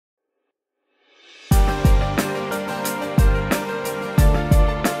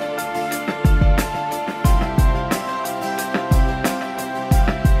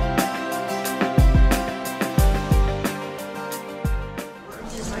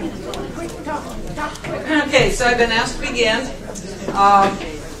Okay, so I've been asked to begin.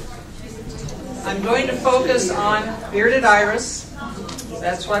 I'm going to focus on bearded iris.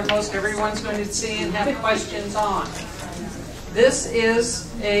 That's what most everyone's going to see and have questions on. This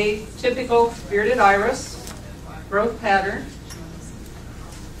is a typical bearded iris growth pattern.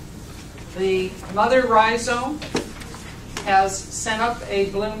 The mother rhizome has sent up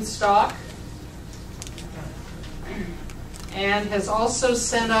a bloom stalk and has also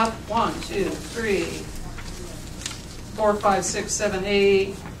sent up 1, 2, 3, 4, 5, 6, 7,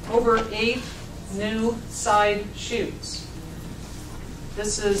 8, over 8 new side shoots.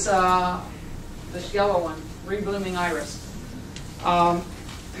 This is this yellow one, reblooming iris.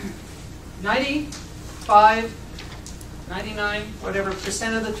 95, 99, whatever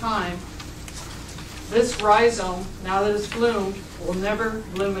 % of the time, this rhizome, now that it's bloomed, will never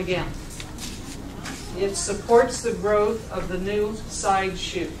bloom again. It supports the growth of the new side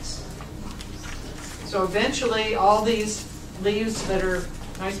shoots. So eventually all these leaves that are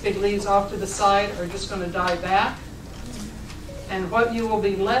nice big leaves off to the side are just going to die back. And what you will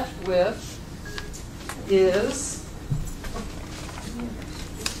be left with is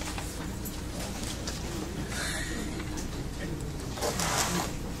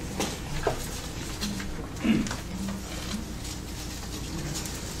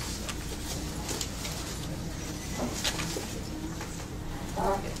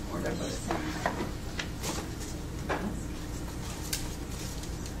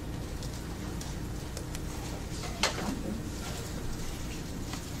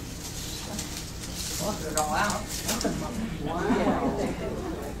it all out.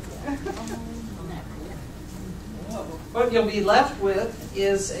 What you'll be left with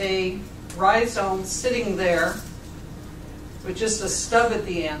is a rhizome sitting there with just a stub at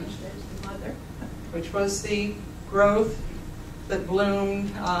the end, which was the growth that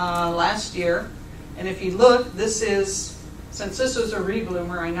bloomed last year. And if you look, this is, since this was a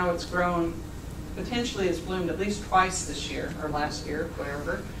rebloomer, I know it's grown, potentially it's bloomed at least twice this year, or last year,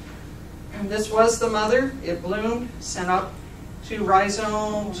 whatever. And this was the mother. It bloomed, sent up 2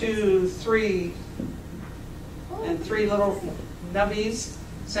 rhizome, 2, 3, and 3 little nubbies.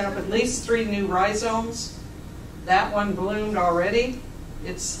 Sent up at least 3 new rhizomes. That one bloomed already.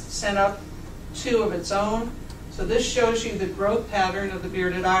 It's sent up 2 of its own. So this shows you the growth pattern of the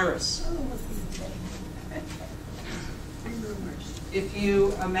bearded iris. If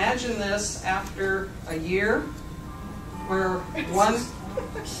you imagine this after a year, where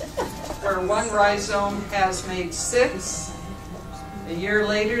one rhizome has made 6. A year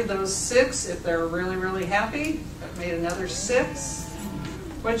later, those 6, if they're really, really happy, have made another 6.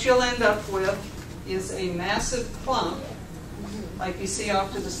 What you'll end up with is a massive clump, like you see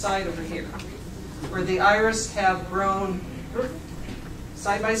off to the side over here, where the iris have grown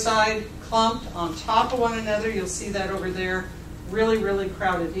side by side, clumped on top of one another. You'll see that over there, really, really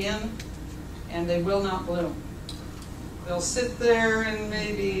crowded in, and they will not bloom. They'll sit there and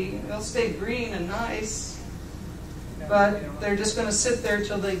maybe they'll stay green and nice, but they're just going to sit there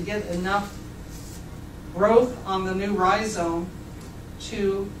till they get enough growth on the new rhizome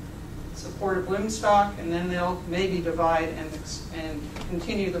to support a bloom stalk, and then they'll maybe divide and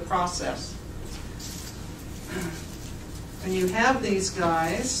continue the process. When you have these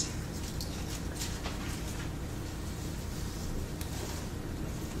guys,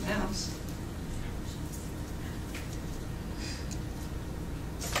 mouse.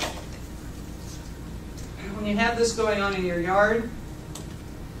 When you have this going on in your yard,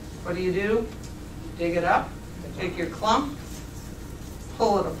 what do? You dig it up, take your clump,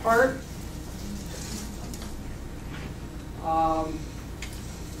 pull it apart.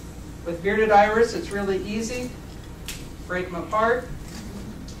 With bearded iris, it's really easy. Break them apart.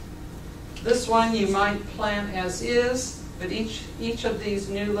 This one you might plant as is, but each of these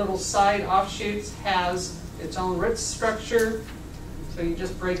new little side offshoots has its own root structure. So you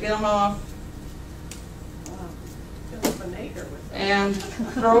just break them off. And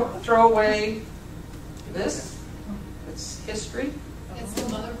throw away this. It's history. It's the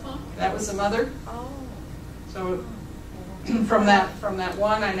mother clump? That was the mother. Oh. So from that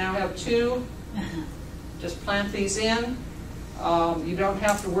one, I now have 2. Just plant these in. You don't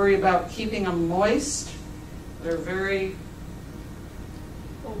have to worry about keeping them moist. They're very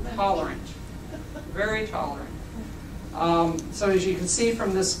tolerant. Very tolerant. So as you can see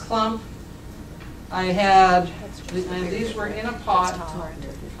from this clump, I had, and these were in a pot.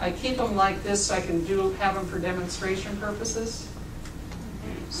 I keep them like this so I can have them for demonstration purposes.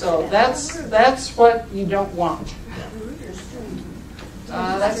 So that's what you don't want.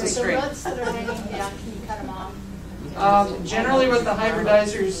 That's a straight. The roots that are hanging down, can you cut them off? Generally what the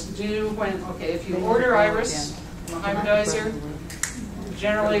hybridizers do when, okay, if you order iris from a hybridizer,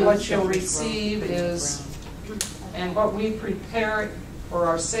 generally what you'll receive is, and what we prepare for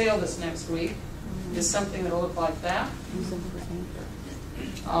our sale this next week, is something that will look like that.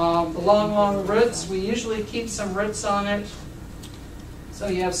 The long roots, we usually keep some roots on it, so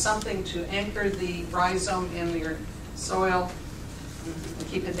you have something to anchor the rhizome in your soil and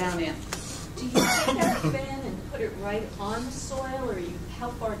keep it down in. Do you take that fan and put it right on the soil, or how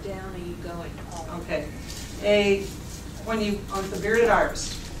far down are you going? Okay, on the bearded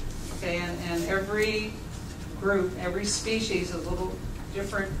iris, okay, and every group, every species has a little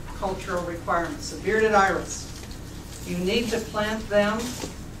different cultural requirements. The bearded iris, you need to plant them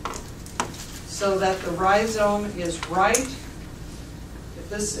so that the rhizome is right.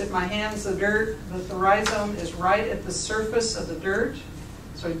 If my hand's the dirt, that the rhizome is right at the surface of the dirt,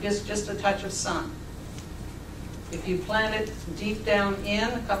 so it gets just a touch of sun. If you plant it deep down in,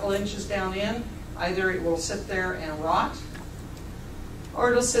 a couple inches down in, either it will sit there and rot,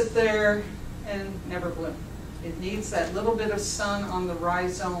 or it'll sit there and never bloom. It needs that little bit of sun on the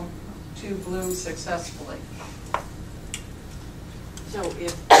rhizome to bloom successfully. So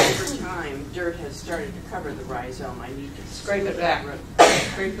if over time dirt has started to cover the rhizome, I need to scrape it back.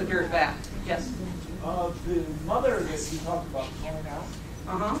 Scrape the dirt back. Yes? The mother that you talked about pulling out,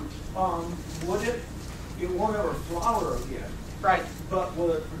 it won't ever flower again. Right. But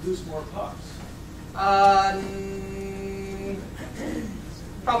will it produce more pups?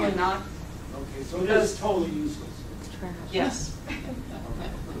 Probably not. Okay, so it is totally useless. Yes.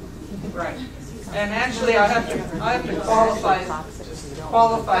 Right. And actually, I have to qualify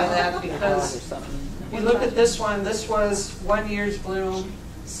that, because you look at this one. This was 1 year's bloom,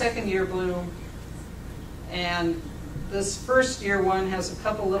 2nd year bloom, and this 1st year one has a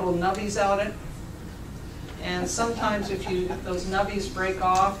couple little nubbies out it. And sometimes if those nubbies break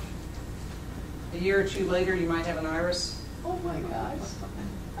off, a year or two later, you might have an iris. Oh my gosh!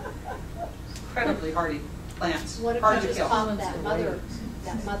 Incredibly hardy plants. What if hard you to just kill. pop that mother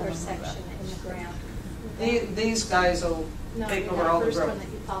section in the ground? These guys will take over all the first growth. one that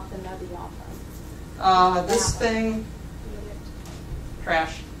you pop the nubby off of. This thing,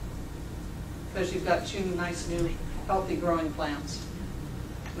 trash, because you've got 2 nice new healthy growing plants.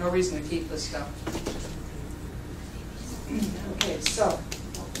 No reason to keep this stuff. Okay, so.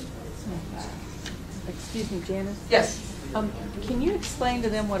 Excuse me, Janice? Yes. Can you explain to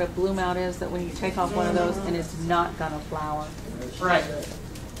them what a bloom out is, that when you take off one of those and it's not going to flower? Right.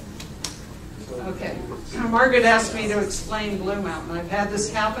 Okay. Margaret asked me to explain bloom out, and I've had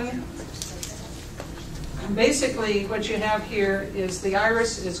this happen. And basically, what you have here is the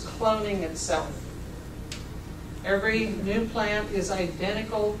iris is cloning itself. Every new plant is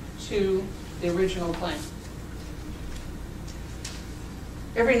identical to the original plant.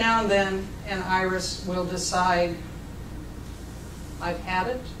 Every now and then, an iris will decide, I've had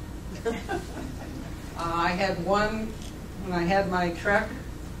it. I had one, when I had my trek,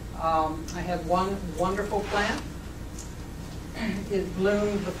 I had one wonderful plant. It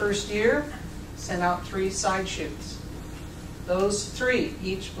bloomed the 1st year, sent out 3 side shoots. Those 3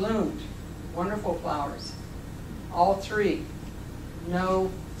 each bloomed, wonderful flowers. All 3, no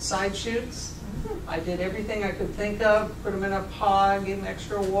side shoots. I did everything I could think of, put them in a pod, gave them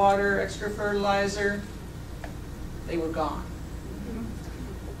extra water, extra fertilizer. They were gone.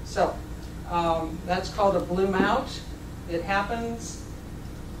 So that's called a bloom out. It happens,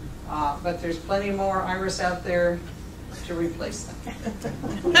 but there's plenty more iris out there to replace them.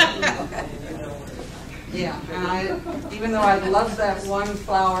 Yeah, and even though I love that one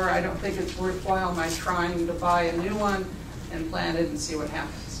flower, I don't think it's worthwhile my trying to buy a new one and plant it and see what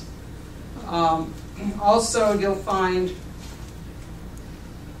happens. Also, you'll find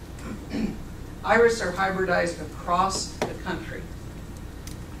iris are hybridized across the country.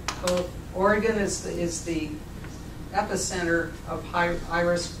 So Oregon is the epicenter of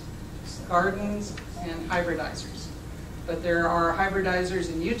iris gardens and hybridizers. But there are hybridizers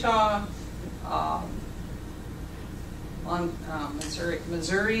in Utah,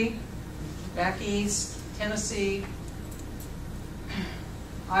 Missouri, back east, Tennessee.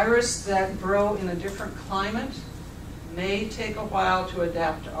 Iris that grow in a different climate may take a while to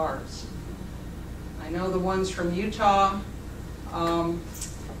adapt to ours. I know the ones from Utah,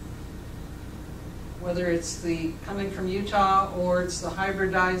 whether it's the coming from Utah or it's the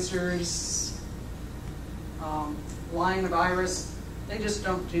hybridizers line of iris, they just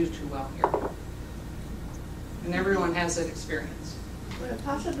don't do too well here. And everyone has that experience. Would it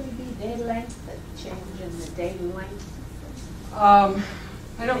possibly be day length that change in the day length?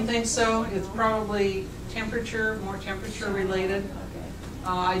 I don't think so. It's probably temperature, more temperature related.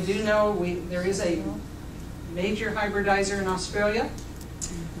 I do know there is a major hybridizer in Australia.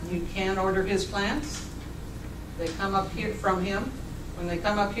 You can order his plants. They come up here from him. When they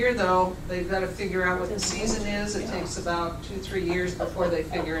come up here, though, they've got to figure out what the season is. It takes about 2-3 years before they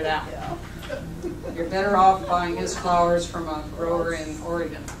figure it out. You're better off buying his flowers from a grower in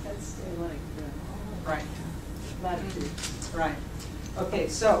Oregon. Right. Right. Okay,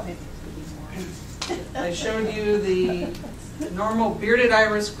 so I showed you the normal bearded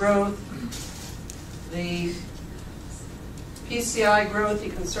iris growth, the PCI growth.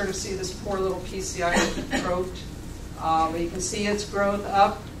 You can sort of see this poor little PCI growth. You can see its growth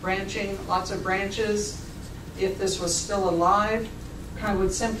up, branching, lots of branches. If this was still alive, I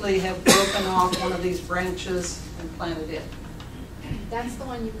would simply have broken off one of these branches and planted it. That's the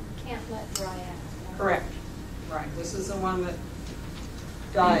one you can't let dry out. Correct. Right. This is the one that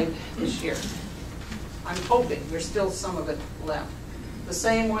died this year. I'm hoping there's still some of it left. The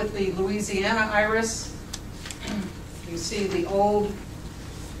same with the Louisiana iris. You see the old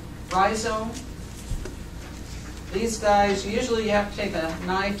rhizome. These guys, usually you have to take a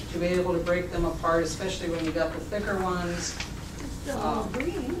knife to be able to break them apart, especially when you got the thicker ones. It's still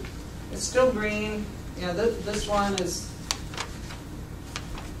green. It's still green. Yeah, this one is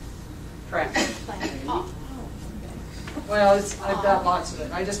trash. Oh. Well, I've got lots of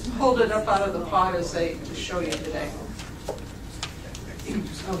it. I just pulled it up out of the pot to show you today.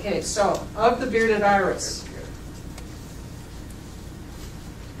 Okay, so of the bearded iris,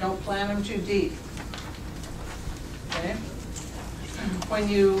 don't plant them too deep. Okay. When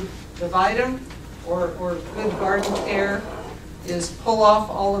you divide them, or good garden care, is pull off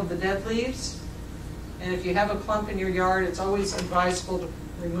all of the dead leaves. And if you have a clump in your yard, it's always advisable to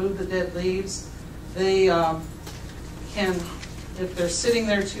remove the dead leaves. They can, if they're sitting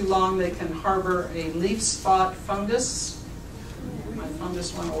there too long, they can harbor a leaf spot fungus. My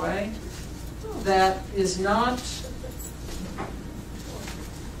fungus went away. That is not,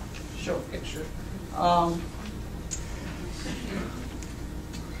 show a picture,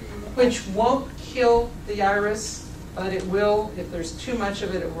 which won't kill the iris, but it will, if there's too much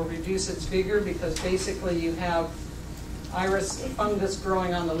of it, it will reduce its vigor, because basically you have iris fungus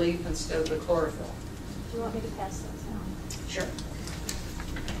growing on the leaf instead of the chlorophyll. Do you want me to pass those out? Sure.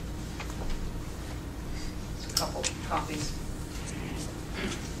 There's a couple copies.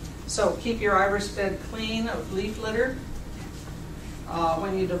 So keep your iris bed clean of leaf litter.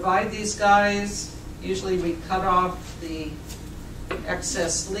 When you divide these guys, usually we cut off the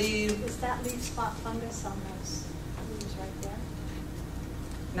excess leaf. Is that leaf spot fungus on those leaves right there?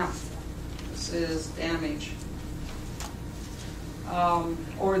 No, this is damage.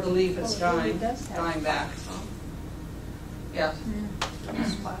 Or the leaf is dying back. Yeah.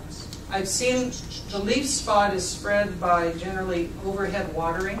 I've seen the leaf spot is spread by generally overhead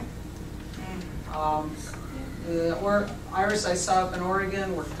watering. The iris I saw up in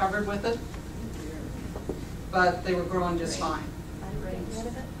Oregon were covered with it, but they were growing just fine.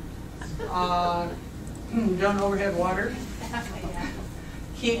 Don't overhead water.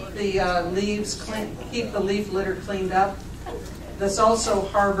 Keep the leaves clean. Keep the leaf litter cleaned up. This also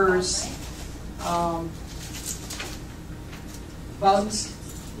harbors bugs.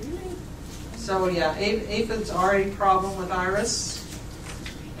 So yeah, aphids are a problem with iris.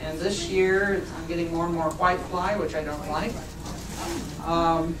 And this year, I'm getting more and more white fly, which I don't like.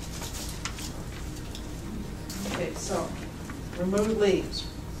 Okay, so remove leaves.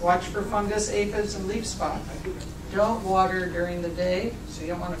 Watch for fungus, aphids, and leaf spot. Don't water during the day, so you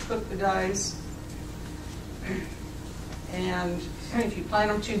don't want to cook the guys. And if you plant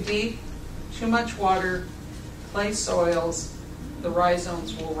them too deep, too much water, clay soils, the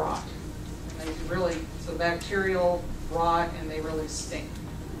rhizomes will rot. And they really, so bacterial rot, and they really stink.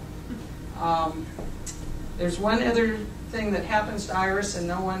 There's one other thing that happens to iris,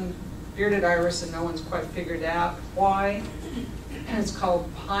 and bearded iris, and no one's quite figured out why. And it's called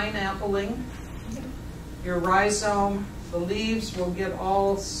pineappling. Your rhizome, the leaves will get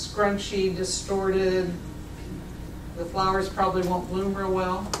all scrunchy, distorted. The flowers probably won't bloom real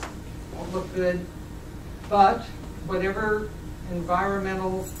well, won't look good. But whatever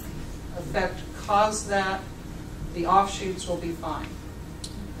environmental effect caused that, the offshoots will be fine.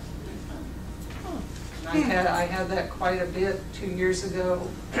 And I had that quite a bit 2 years ago,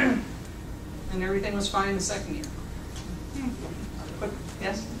 and everything was fine the second year.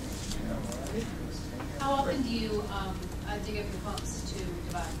 Yes? How often do you dig up your pumps to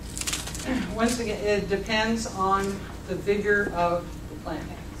divide? Once again, it depends on the vigor of the plant.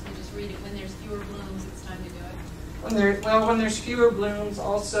 Okay, so you just read it when there's fewer blooms, it's time to do it. When there's fewer blooms,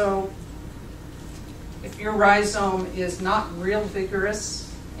 also, if your rhizome is not real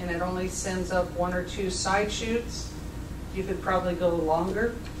vigorous and it only sends up 1 or 2 side shoots, you could probably go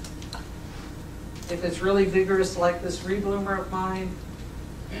longer. If it's really vigorous like this rebloomer of mine,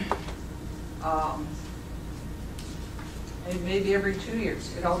 maybe every 2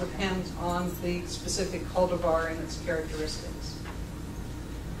 years. It all depends on the specific cultivar and its characteristics.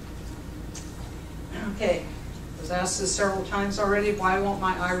 Okay, I was asked this several times already, why won't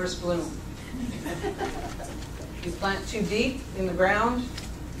my iris bloom? You plant too deep in the ground,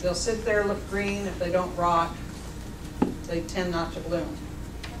 they'll sit there, look green. If they don't rot, they tend not to bloom.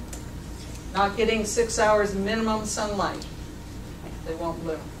 Not getting 6 hours minimum sunlight, they won't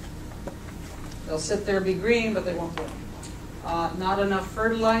bloom. They'll sit there, be green, but they won't bloom. Not enough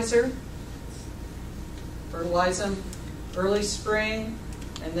fertilizer. Fertilize them early spring,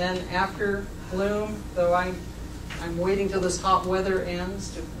 and then after bloom, though I'm waiting till this hot weather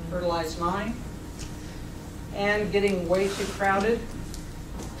ends to fertilize mine. And getting way too crowded,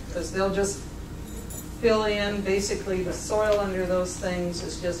 because they'll just fill in. Basically, the soil under those things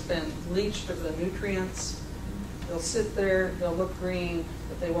has just been leached of the nutrients. They'll sit there, they'll look green,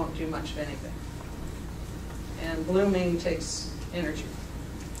 but they won't do much of anything. And blooming takes energy.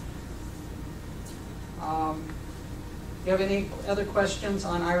 You have any other questions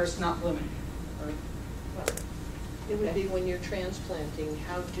on iris not blooming? It would be when you're transplanting,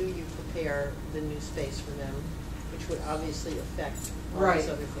 how do you prepare the new space for them, which would obviously affect all Right. these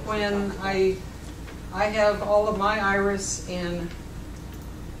other things. When I have all of my iris in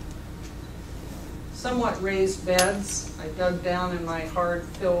somewhat raised beds. I dug down in my hard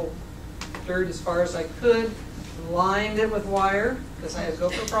fill dirt as far as I could, lined it with wire because I had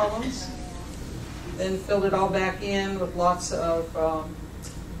gopher problems, then filled it all back in with lots of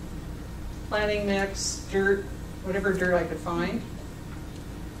planting mix, dirt, whatever dirt I could find.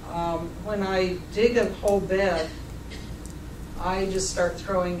 When I dig a whole bed, I just start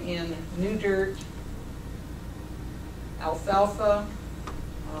throwing in new dirt, alfalfa,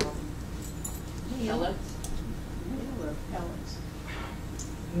 Pellets?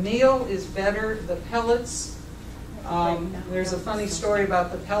 meal is better. The pellets, there's a funny story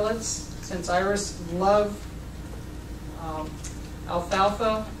about the pellets. Since Iris love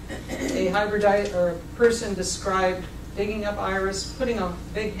alfalfa, a person described digging up Iris, putting a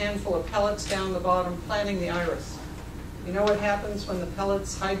big handful of pellets down the bottom, planting the Iris. You know what happens when the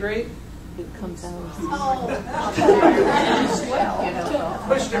pellets hydrate? It comes out.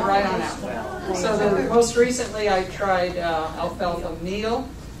 Pushed it right on out. So most recently I tried alfalfa meal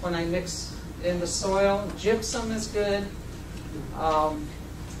when I mix in the soil. Gypsum is good.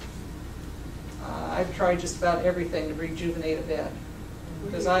 I've tried just about everything to rejuvenate a bed.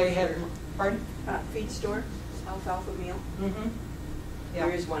 Because I had, pardon? Feed store, alfalfa meal. Mm-hmm. Yeah.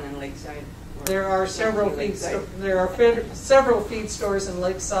 There is one in Lakeside. There are several feed several feed stores in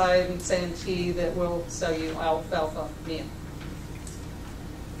Lakeside and Santee that will sell you alfalfa meal.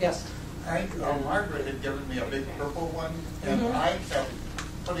 Yes. Margaret had given me a big purple one, and I kept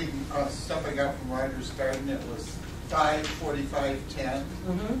putting stuff I got from Ryder's Garden. It was 5, 45, 10,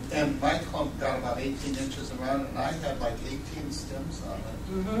 and my clump got about 18 inches around, and I had like 18 stems on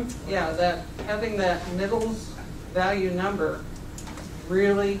it. Yeah, having that middle value number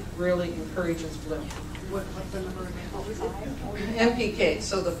really, really encourages bloom. What's the number again? What was it? NPK,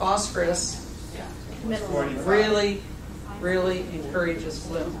 so the phosphorus really, really encourages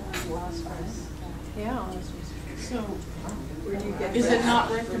bloom. Yeah. So, where do you get Is it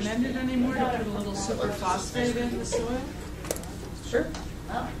not recommended anymore to put a little superphosphate in the soil? Sure.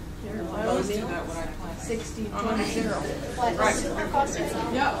 I always do that when I plant. 60-20-0. Right.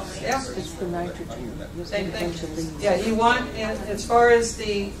 Yeah. Yeah. It's the nitrogen. You'll see Same a bunch of thing. leaves. Yeah, you want, as far as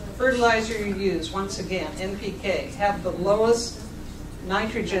the fertilizer you use, once again, NPK, have the lowest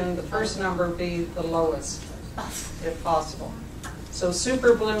nitrogen, the first number be the lowest, if possible. So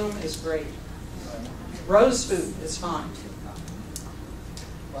super bloom is great. Rose food is fine.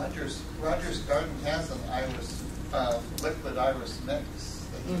 Roger's Garden has an iris, liquid iris mix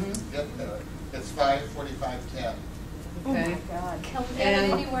that you can get there. It's 5, 45, 10. Okay. Can we get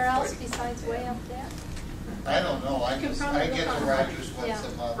And- it anywhere else besides way up there? I don't know. I get to Roger's once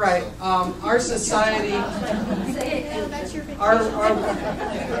a month. Right. So. Our society, Say it, that's your vacation. our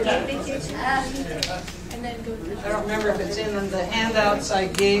Vacation. And then go to I don't remember if it's in the handouts I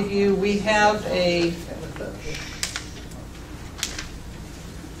gave you. We have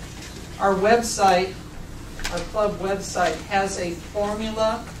our website, our club website has a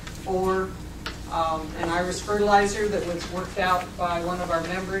formula for an iris fertilizer that was worked out by one of our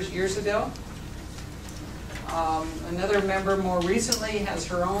members years ago. Another member more recently has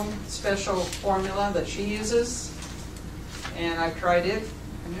her own special formula that she uses, and I've tried it,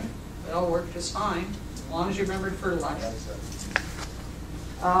 and it all worked just fine, as long as you remember to fertilize.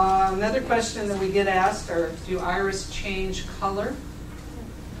 Another question that we get asked are, do iris change color?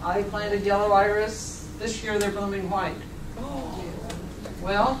 I planted yellow iris. This year they're blooming white.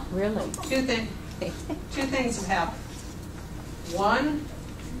 Well, Really? two things have happened. One,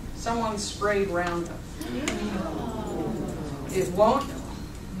 someone sprayed Roundup. It won't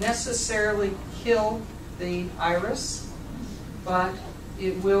necessarily kill the iris, but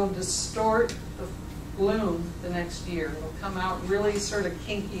it will distort the bloom the next year. It'll come out really sort of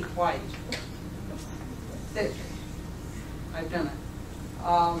kinky white. Thick. I've done it.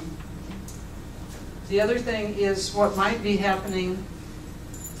 The other thing is what might be happening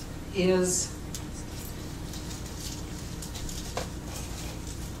is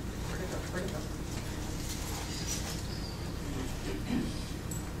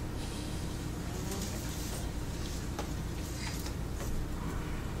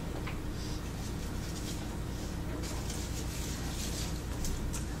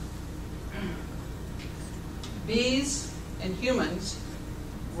bees and humans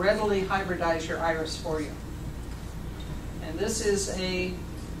readily hybridize your iris for you. And this is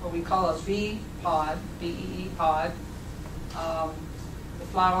what we call a bee pod, B-E-E pod. The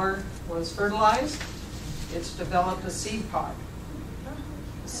flower was fertilized. It's developed a seed pod.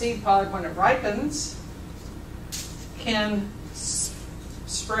 The seed pod, when it ripens, can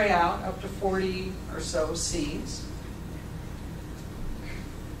spray out up to 40 or so seeds.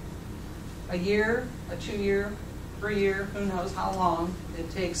 A year, a 2-year, 3-year, who knows how long it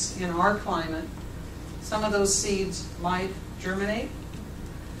takes in our climate. Some of those seeds might germinate,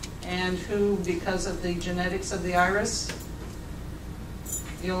 and because of the genetics of the iris,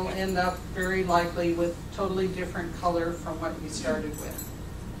 you'll end up very likely with totally different color from what you started with.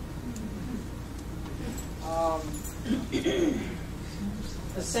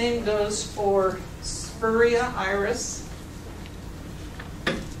 The same goes for Spuria iris.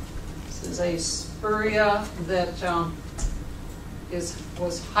 This is a Spuria that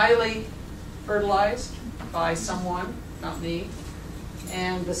was highly fertilized by someone, not me,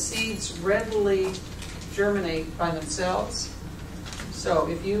 and the seeds readily germinate by themselves. So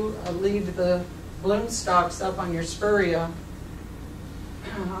if you leave the bloom stalks up on your Spuria,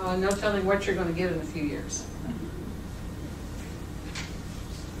 no telling what you're going to get in a few years.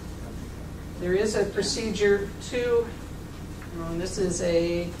 There is a procedure too, and this is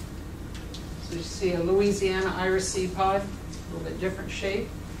so you see a Louisiana iris seed pod, a little bit different shape.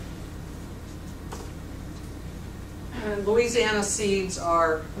 And Louisiana seeds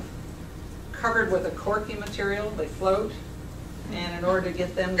are covered with a corky material, they float, and in order to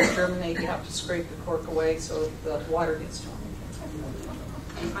get them to germinate, you have to scrape the cork away so the water gets to them.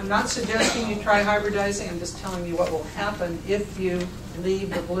 I'm not suggesting you try hybridizing, I'm just telling you what will happen if you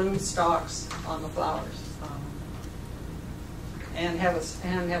leave the bloom stalks on the flowers and have a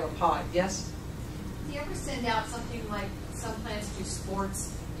pod. Yes? Do you ever send out something like some plants do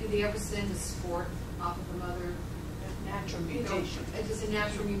sports? Do they ever send a sport off of the mother? Natural mutation. It's a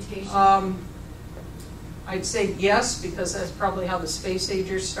natural mutation. I'd say yes, because that's probably how the space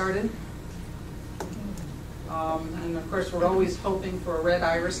agers started. And of course, we're always hoping for a red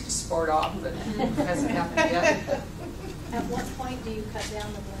iris to sport off, but it hasn't happened yet. At what point do you cut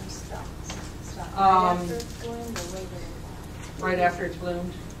down the bloom stalks? Right after it's bloomed or wait a while? Right after it's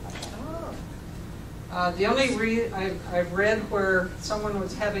bloomed. The only I've read where someone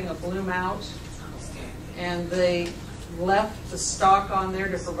was having a bloom out, and they left the stalk on there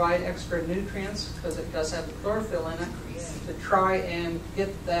to provide extra nutrients, because it does have the chlorophyll in it, to try and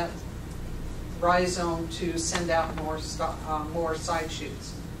get that rhizome to send out more side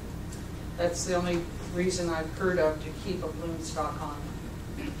shoots. That's the only reason I've heard of to keep a bloom stalk on.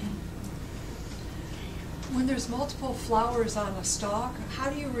 When there's multiple flowers on a stalk, how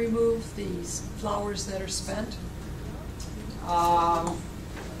do you remove these flowers that are spent?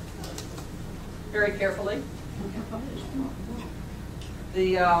 Very carefully.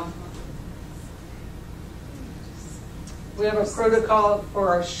 We have a protocol for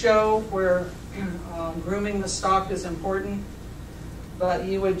our show where grooming the stalk is important, but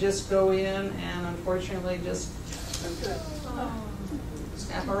you would just go in and unfortunately just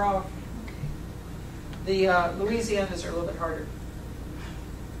snap her off. The Louisianas are a little bit harder.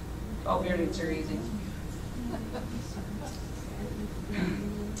 All beardeds are easy.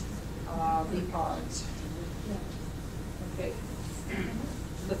 Bee pods. Okay.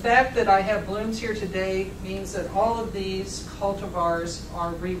 The fact that I have blooms here today means that all of these cultivars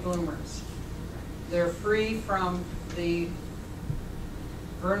are rebloomers. They're free from the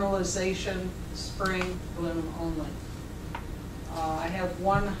vernalization, spring bloom only. I have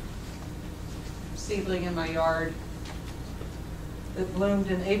one seedling in my yard that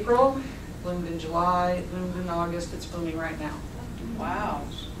bloomed in April, bloomed in July, bloomed in August. It's blooming right now. Wow.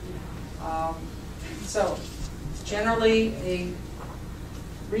 So generally a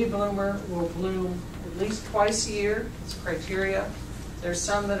rebloomer will bloom at least twice a year. It's criteria. There's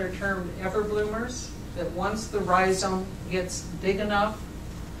some that are termed everbloomers, that once the rhizome gets big enough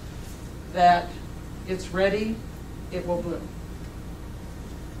that it's ready, it will bloom.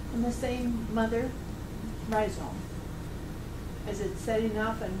 And the same mother rhizome. Is it setting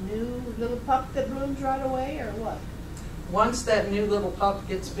off a new little pup that blooms right away, or what? Once that new little pup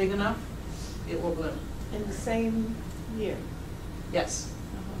gets big enough, it will bloom. In the same year? Yes.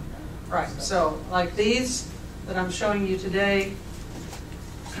 Right, so like these that I'm showing you today,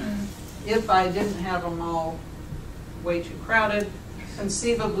 if I didn't have them all way too crowded,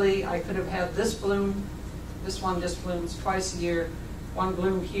 conceivably I could have had this bloom. This one just blooms twice a year. One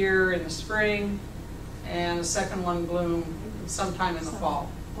bloom here in the spring, and a second one bloom sometime in the fall,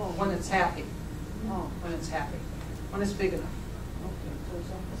 when it's happy. When it's happy. When it's big enough.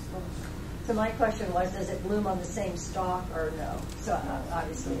 So my question was, does it bloom on the same stalk or no? So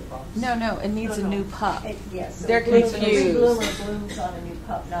obviously it blooms. No, it needs a new pup. Yes. So They're confused. The bloomer blooms on a new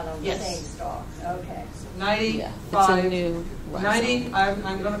pup, not on the Yes. same stalk. Okay. 95. Yeah, it's a new 90.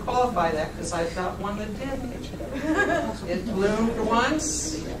 I'm going to qualify that because I've got one that did. It bloomed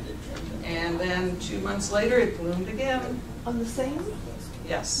once, and then 2 months later it bloomed again. On the same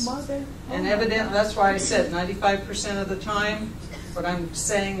Yes. mother? And evidently, that's why I said 95% of the time, what I'm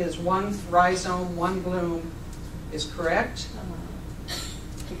saying is one rhizome, one bloom is correct,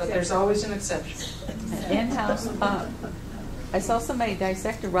 but there's always an exception. In-house pup. I saw somebody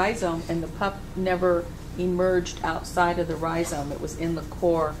dissect a rhizome and the pup never emerged outside of the rhizome. It was in the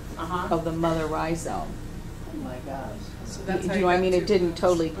core of the mother rhizome. Oh my gosh. So Do you know what I mean? It didn't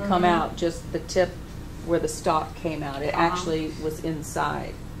totally come out, just the tip where the stalk came out. It actually was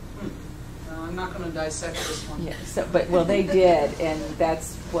inside. I'm not going to dissect this one. Yeah, so, well, they did, and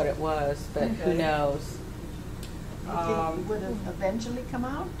that's what it was, but who knows? Would it eventually come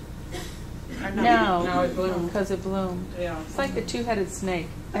out? No, it bloomed. Because it bloomed. Yeah. It's like the two-headed snake.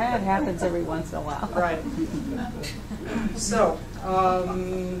 That happens every once in a while. Right. So,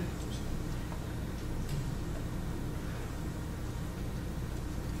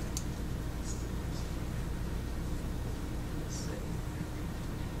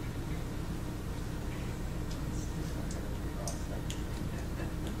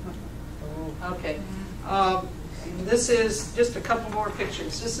 okay. This is just a couple more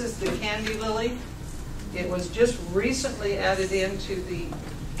pictures. This is the candy lily. It was just recently added into the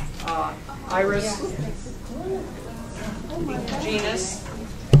iris genus.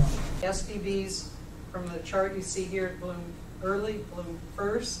 SDBs from the chart you see here, bloom early, bloom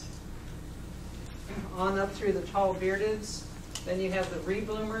first, on up through the tall beardeds. Then you have the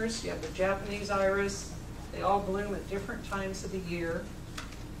rebloomers, you have the Japanese iris. They all bloom at different times of the year.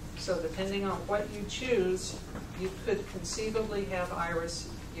 So depending on what you choose, you could conceivably have iris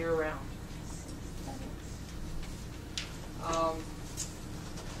year-round.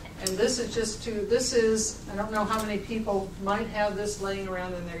 And this is just I don't know how many people might have this laying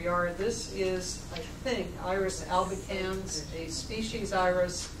around in their yard. This is, I think, Iris albicans, a species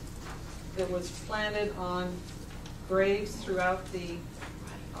iris that was planted on graves throughout the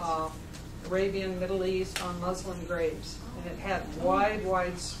Arabian Middle East, on Muslim graves. And it had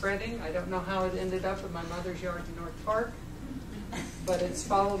wide spreading. I don't know how it ended up in my mother's yard in North Park, but it's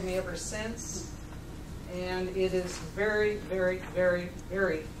followed me ever since. And it is very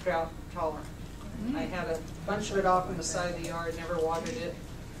drought tolerant. I had a bunch of it off on the side of the yard, never watered it,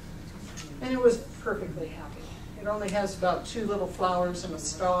 and it was perfectly happy. It only has about 2 little flowers in a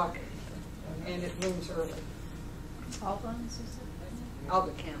stalk, and it blooms early. Albans, is it?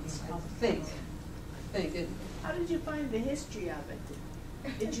 Albicans, I think. It, How did you find the history of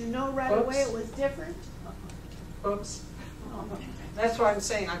it? Did you know right Books. away it was different? Oops. That's why I'm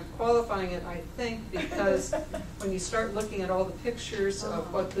saying I'm qualifying it, I think, because when you start looking at all the pictures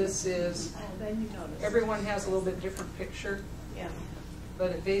of what this is, Then you notice. everyone has a little bit different picture, Yeah.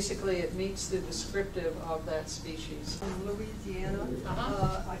 but it meets the descriptive of that species. In Louisiana,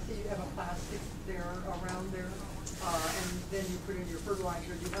 I see you have a plastic there, around there, and then you put in your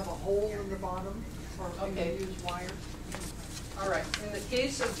fertilizer. Do you have a hole in the bottom, or can you use wire? All right, in the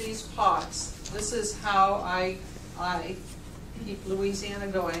case of these pots, this is how I keep Louisiana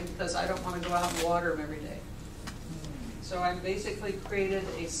going, because I don't want to go out and water them every day. So I basically created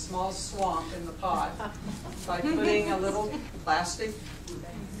a small swamp in the pot by putting a little plastic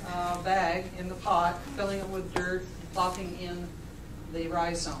bag in the pot, filling it with dirt, plopping in the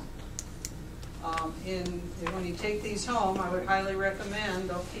rhizome. When you take these home, I would highly recommend,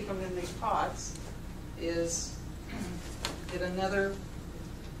 don't keep them in these pots, is get another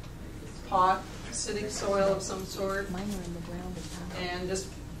pot, acidic soil of some sort, and just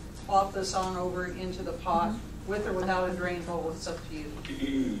plop this on over into the pot, with or without a drain hole, it's up to you.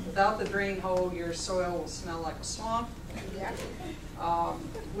 Without the drain hole, your soil will smell like a swamp.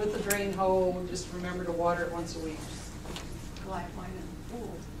 With the drain hole, just remember to water it once a week.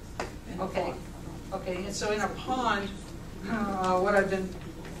 Okay. Okay, and so in a pond,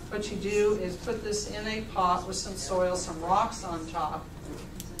 what you do is put this in a pot with some soil, some rocks on top,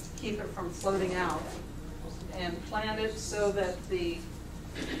 keep it from floating out, and plant it so that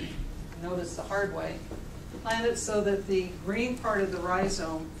notice the hard way, plant it so that the green part of the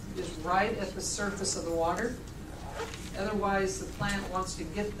rhizome is right at the surface of the water. Otherwise, the plant wants to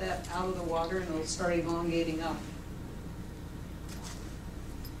get that out of the water and it'll start elongating up.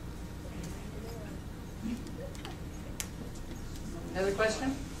 Another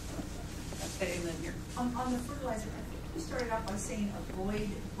question? Okay, and then here. On the fertilizer, I think you started out by saying avoid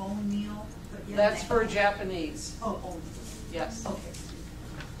bone meal, but yet That's for Japanese. Oh, yes. Okay.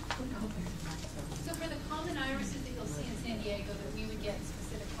 So for the common irises that you'll see in San Diego that we would get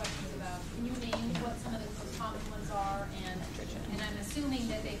specific questions about, can you name what some of the most common ones are? And I'm assuming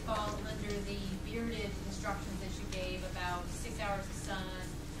that they fall under the bearded instructions that you gave about 6 hours of sun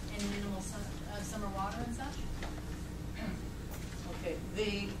and minimal summer water and such? Okay,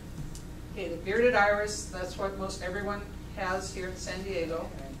 the bearded iris, that's what most everyone has here in San Diego.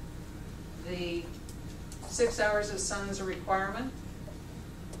 The 6 hours of sun is a requirement.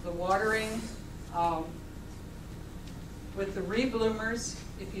 The watering, with the rebloomers,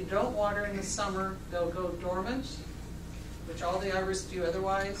 if you don't water in the summer, they'll go dormant, which all the iris do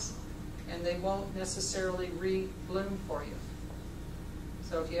otherwise, and they won't necessarily rebloom for you.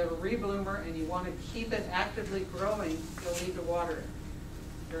 So if you have a rebloomer and you want to keep it actively growing, you'll need to water it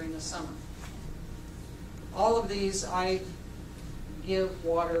during the summer. All of these I give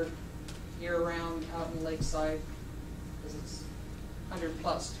water year-round out in Lakeside because it's 100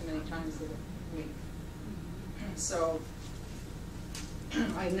 plus too many times a week. So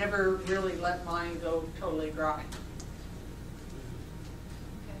I never really let mine go totally dry.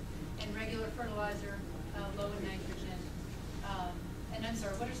 Okay. And regular fertilizer, low in nitrogen. And I'm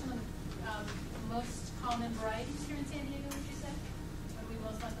sorry, what are some of the most common varieties here in San Diego, would you say? What we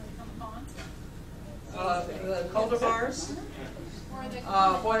most likely to come upon? The cultivars. Or the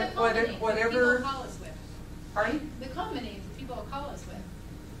whatever. People call us with. Pardon? The common names that people will call us with.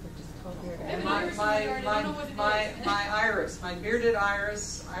 And my iris, my bearded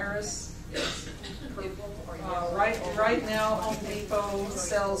iris is right now Home Depot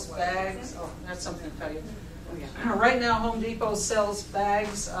sells bags. Oh, that's something to tell you. Right now Home Depot sells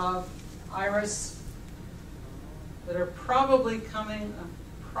bags of iris that are probably coming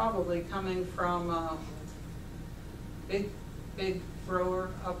from big grower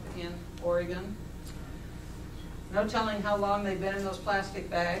up in Oregon. No telling how long they've been in those plastic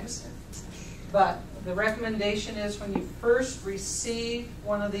bags, but the recommendation is when you first receive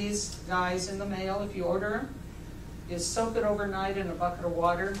one of these guys in the mail, if you order them, is soak it overnight in a bucket of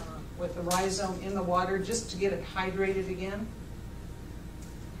water with the rhizome in the water just to get it hydrated again.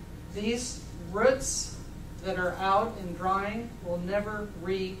 These roots that are out and drying will never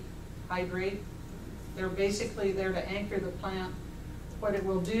rehydrate. They're basically there to anchor the plant. What it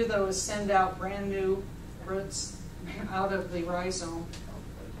will do though is send out brand new roots out of the rhizome.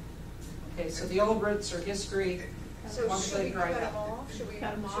 Okay, so the old roots are history. So once should they we dry cut them out. off? Should we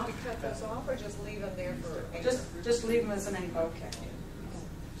cut those off or just leave them there for anchor? Just leave them as an anchor.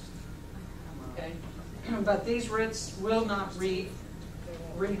 Okay. But these roots will not rehydrate,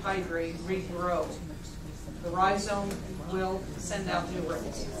 regrow. The rhizome will send out new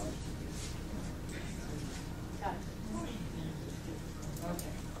roots. Okay.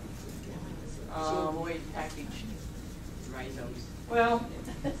 So avoid packaged rhizomes. Well,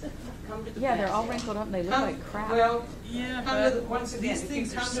 Yeah, they're all wrinkled up and they look like crap. Well, Yeah, once again, if you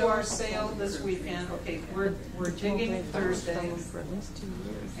come to our sale this weekend, okay, we're digging Thursday For at least 2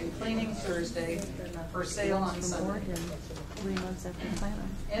 years. and cleaning Thursday for sale on From Sunday. Oregon, 3 months after planting.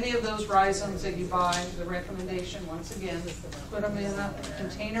 Any of those rhizomes that you buy, the recommendation, once again, is to put them in a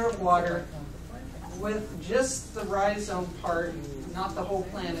container of water with just the rhizome part, not the whole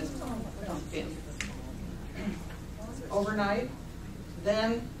plant in. Overnight,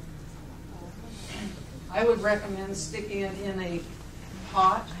 then I would recommend sticking it in a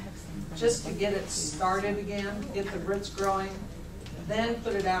pot just to get it started again, get the roots growing, then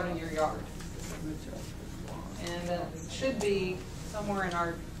put it out in your yard. And it should be somewhere in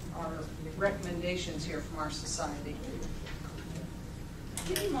our recommendations here from our society.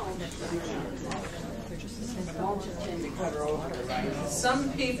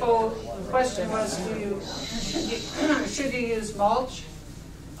 Some people, the question was, should you use mulch?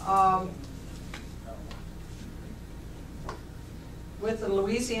 With the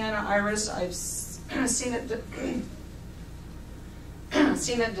Louisiana iris, I've seen it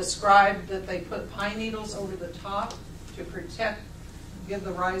described that they put pine needles over the top to protect, give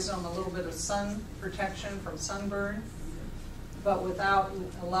the rhizome a little bit of sun protection from sunburn, but without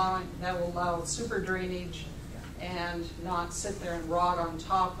allowing, that will allow super drainage and not sit there and rot on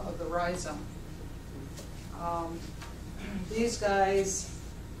top of the rhizome. These guys,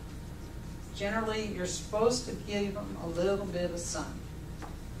 generally, you're supposed to give them a little bit of sun.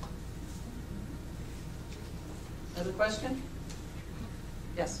 Another question?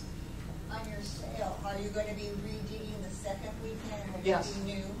 Yes? On your sale, are you going to be redigging the second weekend? Will Yes. it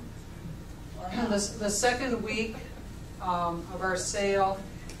be new? The second week of our sale,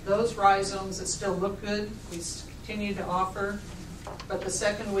 those rhizomes that still look good, we continue to offer, but the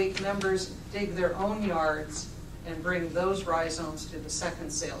second week members dig their own yards and bring those rhizomes to the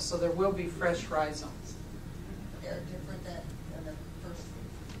second sale. So there will be fresh rhizomes. They're different than the first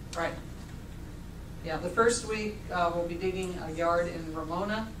week. Right. Yeah, the first week we'll be digging a yard in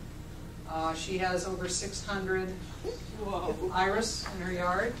Ramona. She has over 600 iris in her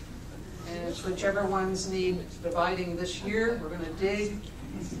yard. And it's whichever ones need dividing this year. We're going to dig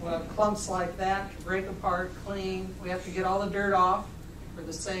clumps like that, break apart, clean. We have to get all the dirt off for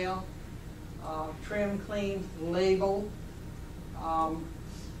the sale. Trim, clean, label, and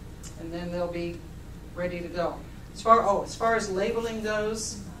then they'll be ready to go. As far as labeling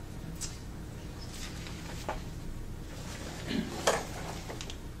goes,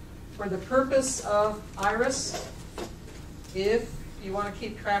 for the purpose of iris, if you want to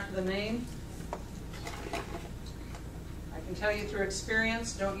keep track of the name, I can tell you through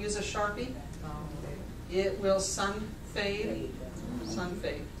experience, don't use a Sharpie. It will sun fade.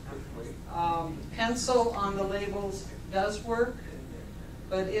 Pencil on the labels does work,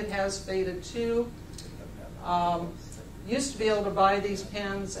 but it has faded too. Used to be able to buy these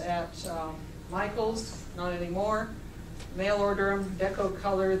pens at Michael's, not anymore. Mail order them, Deco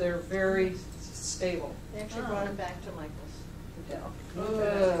Color, they're very stable. They actually brought them back to Michael's.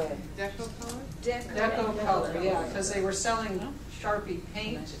 Good. Deco Color? Deco Color, yeah, because they were selling Sharpie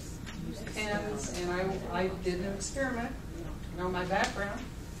paint pens, and I did an experiment, you know my background.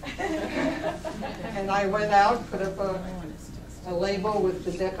 And I went out, put up a label with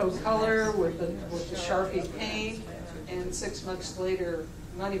the Deco Color, with the Sharpie paint, and 6 months later,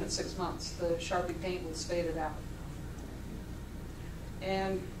 not even 6 months, the Sharpie paint was faded out.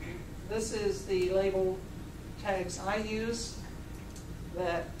 And this is the label tags I use,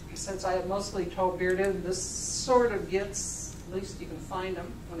 that since I have mostly toe bearded, this sort of gets, at least you can find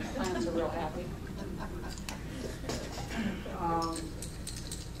them when the plants are real happy.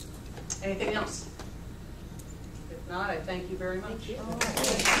 Anything else? If not, I thank you very much. Thank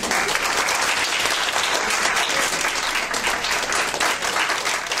you.